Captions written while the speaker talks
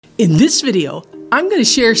In this video, I'm going to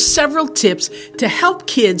share several tips to help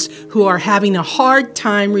kids who are having a hard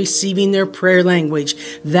time receiving their prayer language,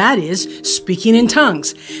 that is, speaking in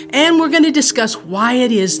tongues. And we're going to discuss why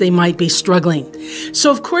it is they might be struggling.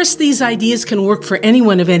 So, of course, these ideas can work for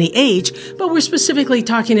anyone of any age, but we're specifically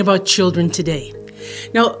talking about children today.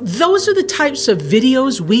 Now, those are the types of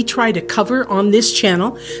videos we try to cover on this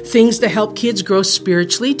channel, things to help kids grow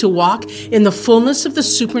spiritually, to walk in the fullness of the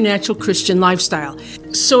supernatural Christian lifestyle.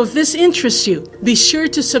 So if this interests you, be sure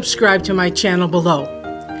to subscribe to my channel below.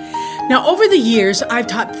 Now, over the years, I've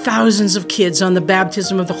taught thousands of kids on the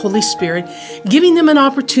baptism of the Holy Spirit, giving them an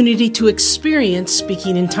opportunity to experience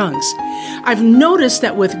speaking in tongues. I've noticed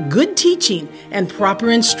that with good teaching and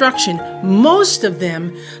proper instruction, most of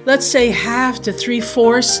them, let's say half to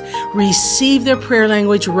three-fourths, receive their prayer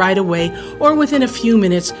language right away or within a few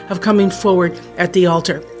minutes of coming forward at the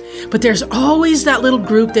altar. But there's always that little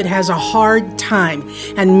group that has a hard time,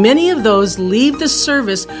 and many of those leave the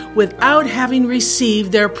service without having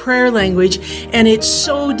received their prayer language, and it's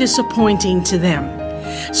so disappointing to them.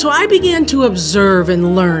 So I began to observe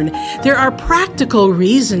and learn. There are practical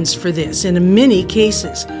reasons for this in many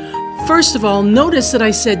cases. First of all, notice that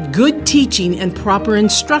I said good teaching and proper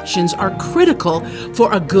instructions are critical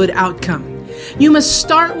for a good outcome. You must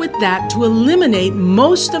start with that to eliminate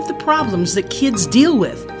most of the problems that kids deal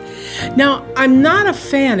with. Now, I'm not a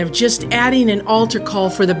fan of just adding an altar call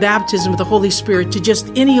for the baptism of the Holy Spirit to just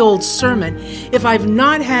any old sermon if I've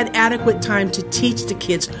not had adequate time to teach the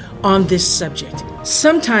kids on this subject.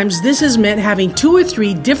 Sometimes this has meant having 2 or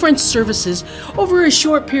 3 different services over a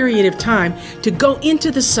short period of time to go into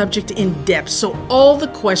the subject in depth so all the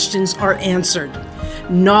questions are answered.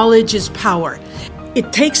 Knowledge is power.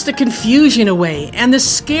 It takes the confusion away and the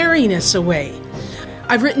scariness away.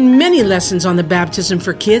 I've written many lessons on the baptism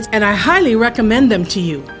for kids, and I highly recommend them to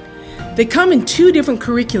you. They come in 2 different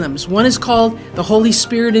curriculums. One is called The Holy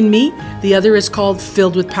Spirit in Me. The other is called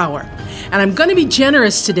Filled with Power. And I'm going to be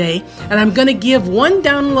generous today, and I'm going to give one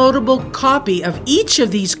downloadable copy of each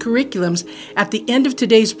of these curriculums at the end of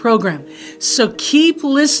today's program. So keep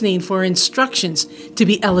listening for instructions to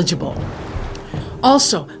be eligible.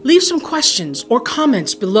 Also, leave some questions or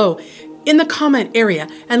comments below in the comment area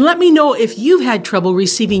and let me know if you've had trouble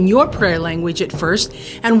receiving your prayer language at first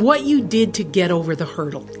and what you did to get over the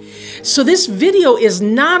hurdle. So this video is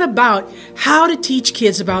not about how to teach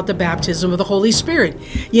kids about the baptism of the Holy Spirit.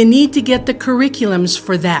 You need to get the curriculums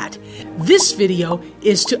for that. This video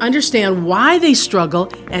is to understand why they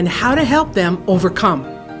struggle and how to help them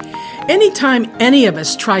overcome. Anytime any of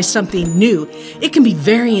us try something new, it can be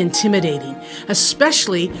very intimidating,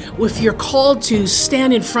 especially if you're called to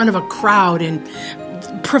stand in front of a crowd and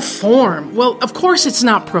perform. Well, of course it's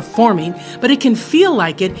not performing, but it can feel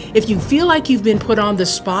like it if you feel like you've been put on the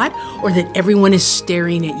spot or that everyone is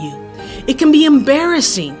staring at you. It can be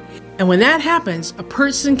embarrassing, and when that happens, a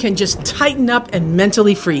person can just tighten up and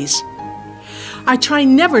mentally freeze. I try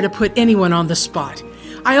never to put anyone on the spot.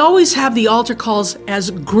 I always have the altar calls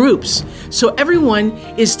as groups, so everyone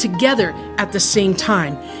is together at the same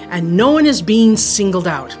time, and no one is being singled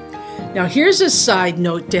out. Now, here's a side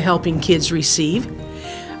note to helping kids receive.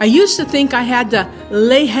 I used to think I had to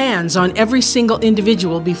lay hands on every single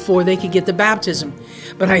individual before they could get the baptism,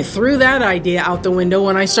 but I threw that idea out the window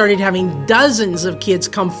when I started having dozens of kids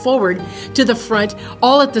come forward to the front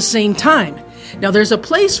all at the same time. Now, there's a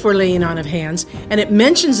place for laying on of hands, and it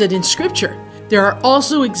mentions it in Scripture. There are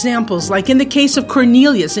also examples, like in the case of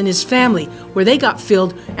Cornelius and his family, where they got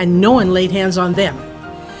filled and no one laid hands on them.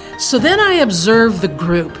 So then I observe the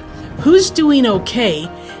group. Who's doing okay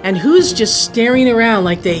and who's just staring around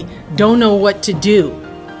like they don't know what to do?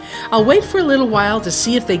 I'll wait for a little while to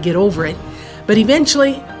see if they get over it, but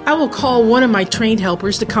eventually I will call one of my trained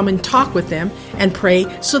helpers to come and talk with them and pray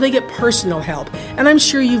so they get personal help, and I'm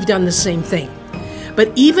sure you've done the same thing.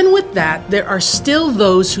 But even with that, there are still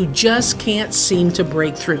those who just can't seem to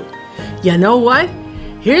break through. You know what?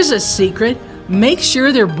 Here's a secret. Make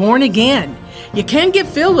sure they're born again. You can't get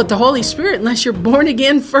filled with the Holy Spirit unless you're born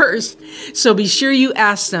again first. So be sure you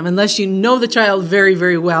ask them unless you know the child very,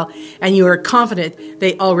 very well and you are confident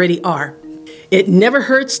they already are. It never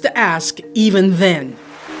hurts to ask even then.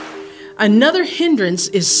 Another hindrance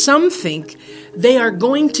is some think they are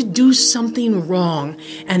going to do something wrong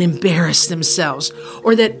and embarrass themselves,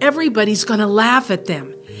 or that everybody's going to laugh at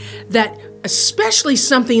them. That especially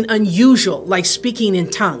something unusual like speaking in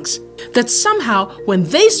tongues, that somehow when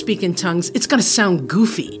they speak in tongues, it's going to sound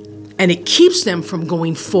goofy, and it keeps them from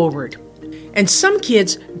going forward. And some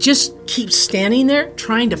kids just keep standing there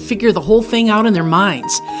trying to figure the whole thing out in their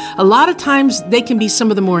minds. A lot of times they can be some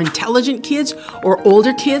of the more intelligent kids or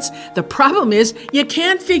older kids. The problem is you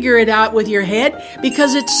can't figure it out with your head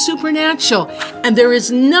because it's supernatural and there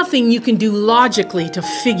is nothing you can do logically to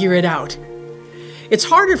figure it out. It's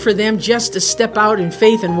harder for them just to step out in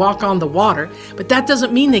faith and walk on the water, but that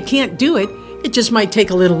doesn't mean they can't do it. It just might take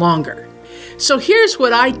a little longer. So here's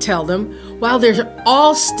what I tell them while they're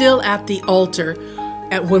all still at the altar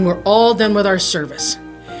when we're all done with our service.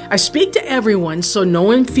 I speak to everyone so no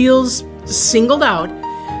one feels singled out,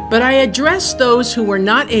 but I address those who were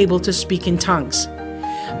not able to speak in tongues.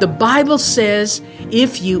 The Bible says,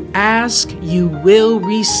 if you ask, you will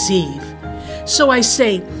receive. So I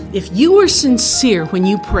say, if you were sincere when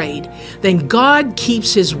you prayed, then God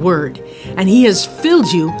keeps His word, and He has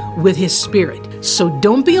filled you with His Spirit. So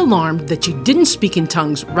don't be alarmed that you didn't speak in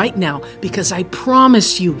tongues right now, because I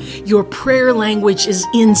promise you, your prayer language is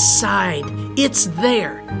inside. It's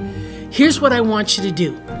there. Here's what I want you to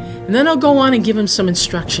do. And then I'll go on and give them some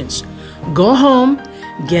instructions. Go home,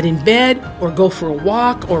 get in bed, or go for a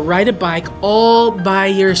walk, or ride a bike all by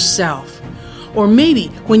yourself. Or maybe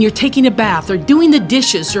when you're taking a bath or doing the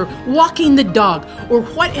dishes or walking the dog or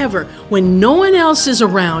whatever, when no one else is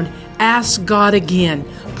around, ask God again,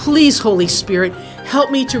 please, Holy Spirit, help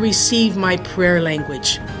me to receive my prayer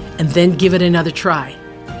language, and then give it another try.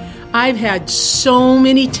 I've had so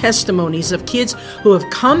many testimonies of kids who have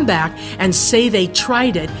come back and say they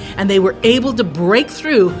tried it and they were able to break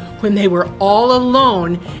through when they were all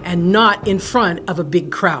alone and not in front of a big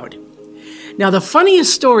crowd. Now, the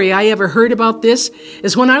funniest story I ever heard about this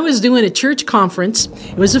is when I was doing a church conference.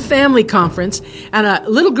 It was a family conference, and a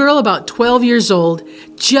little girl about 12 years old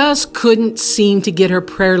just couldn't seem to get her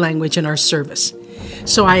prayer language in our service.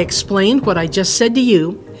 So I explained what I just said to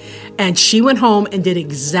you, and she went home and did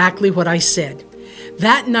exactly what I said.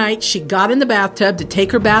 That night, she got in the bathtub to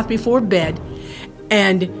take her bath before bed,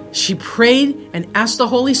 and she prayed and asked the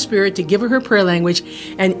Holy Spirit to give her prayer language,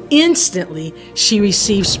 and instantly she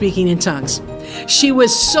received speaking in tongues. She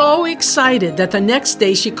was so excited that the next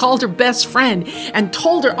day she called her best friend and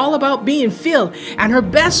told her all about being filled, and her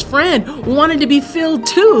best friend wanted to be filled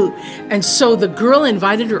too. And so the girl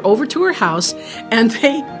invited her over to her house, and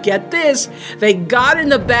get this, they got in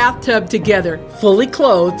the bathtub together, fully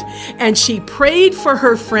clothed, and she prayed for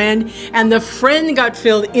her friend, and the friend got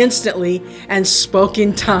filled instantly and spoke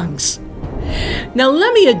in tongues. Now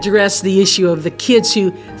let me address the issue of the kids who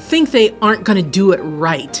think they aren't going to do it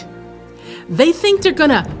right. They think they're going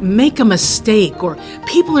to make a mistake or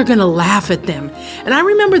people are going to laugh at them. And I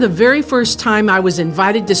remember the very first time I was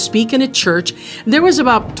invited to speak in a church, there was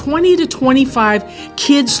about 20 to 25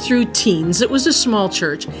 kids through teens. It was a small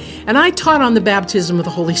church. And I taught on the baptism of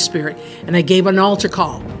the Holy Spirit, and I gave an altar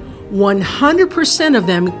call. 100% of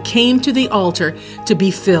them came to the altar to be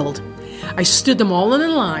filled. I stood them all in a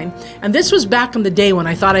line, and this was back in the day when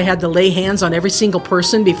I thought I had to lay hands on every single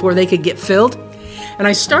person before they could get filled. And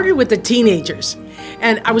I started with the teenagers,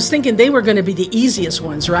 and I was thinking they were going to be the easiest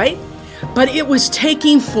ones, right? But it was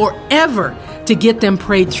taking forever to get them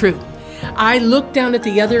prayed through. I looked down at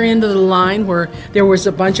the other end of the line where there was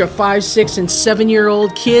a bunch of 5, 6, and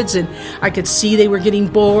 7-year-old kids, and I could see they were getting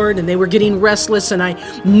bored and they were getting restless, and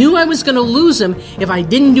I knew I was going to lose them if I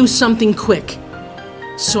didn't do something quick.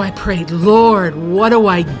 So I prayed, Lord, what do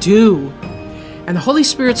I do? And the Holy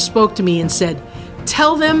Spirit spoke to me and said,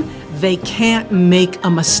 tell them they can't make a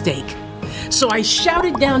mistake. So I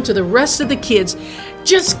shouted down to the rest of the kids,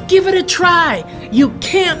 just give it a try. You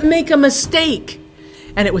can't make a mistake.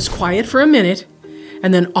 And it was quiet for a minute,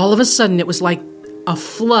 and then all of a sudden it was like a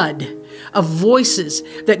flood of voices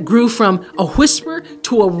that grew from a whisper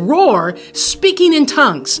to a roar, speaking in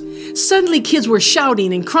tongues. Suddenly kids were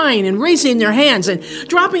shouting and crying and raising their hands and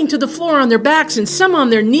dropping to the floor on their backs and some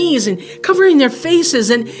on their knees and covering their faces,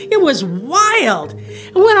 and it was wild.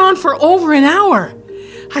 It went on for over an hour.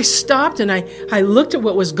 I stopped and I looked at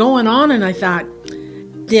what was going on, and I thought,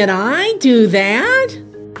 did I do that?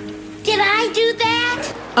 Did I do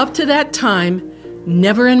that? Up to that time,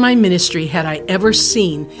 never in my ministry had I ever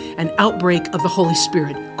seen an outbreak of the Holy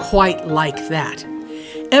Spirit quite like that.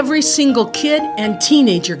 Every single kid and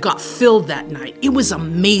teenager got filled that night. It was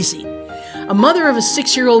amazing. A mother of a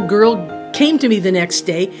 6-year-old girl came to me the next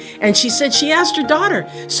day, and she said she asked her daughter,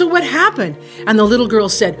 so what happened? And the little girl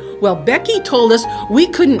said, well, Becky told us we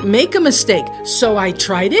couldn't make a mistake, so I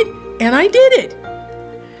tried it, and I did it.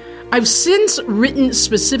 I've since written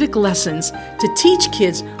specific lessons to teach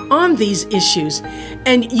kids on these issues,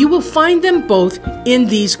 and you will find them both in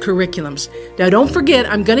these curriculums. Now, don't forget,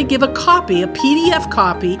 I'm going to give a PDF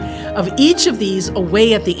copy of each of these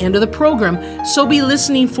away at the end of the program, so be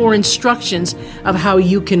listening for instructions of how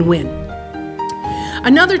you can win.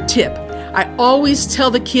 Another tip, I always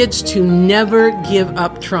tell the kids to never give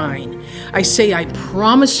up trying. I say, I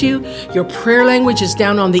promise you, your prayer language is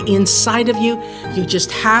down on the inside of you. You just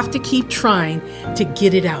have to keep trying to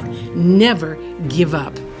get it out. Never give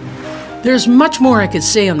up. There's much more I could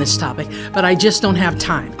say on this topic, but I just don't have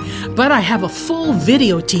time. But I have a full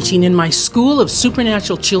video teaching in my School of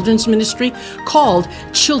Supernatural Children's Ministry called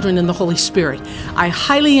Children in the Holy Spirit. I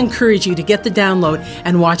highly encourage you to get the download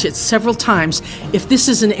and watch it several times if this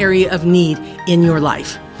is an area of need in your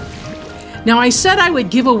life. Now, I said I would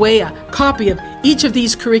give away a copy of each of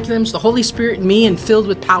these curriculums, The Holy Spirit in Me and Filled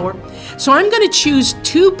with Power. So I'm going to choose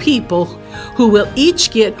 2 people who will each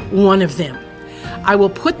get one of them. I will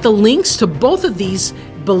put the links to both of these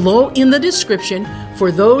below in the description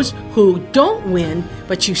for those who don't win,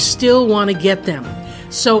 but you still want to get them.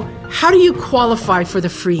 So how do you qualify for the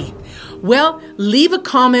free? Well, leave a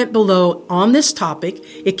comment below on this topic.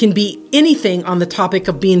 It can be anything on the topic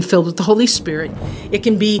of being filled with the Holy Spirit. It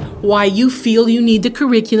can be why you feel you need the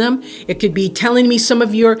curriculum. It could be telling me some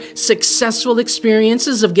of your successful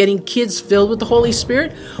experiences of getting kids filled with the Holy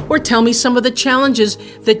Spirit, or tell me some of the challenges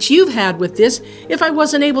that you've had with this if I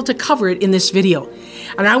wasn't able to cover it in this video.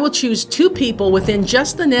 And I will choose 2 people within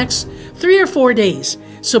just the next 3 or 4 days.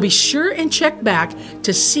 So be sure and check back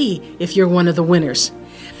to see if you're one of the winners.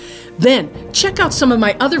 Then, check out some of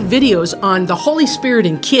my other videos on the Holy Spirit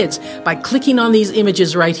in kids by clicking on these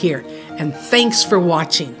images right here. And thanks for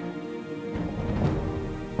watching.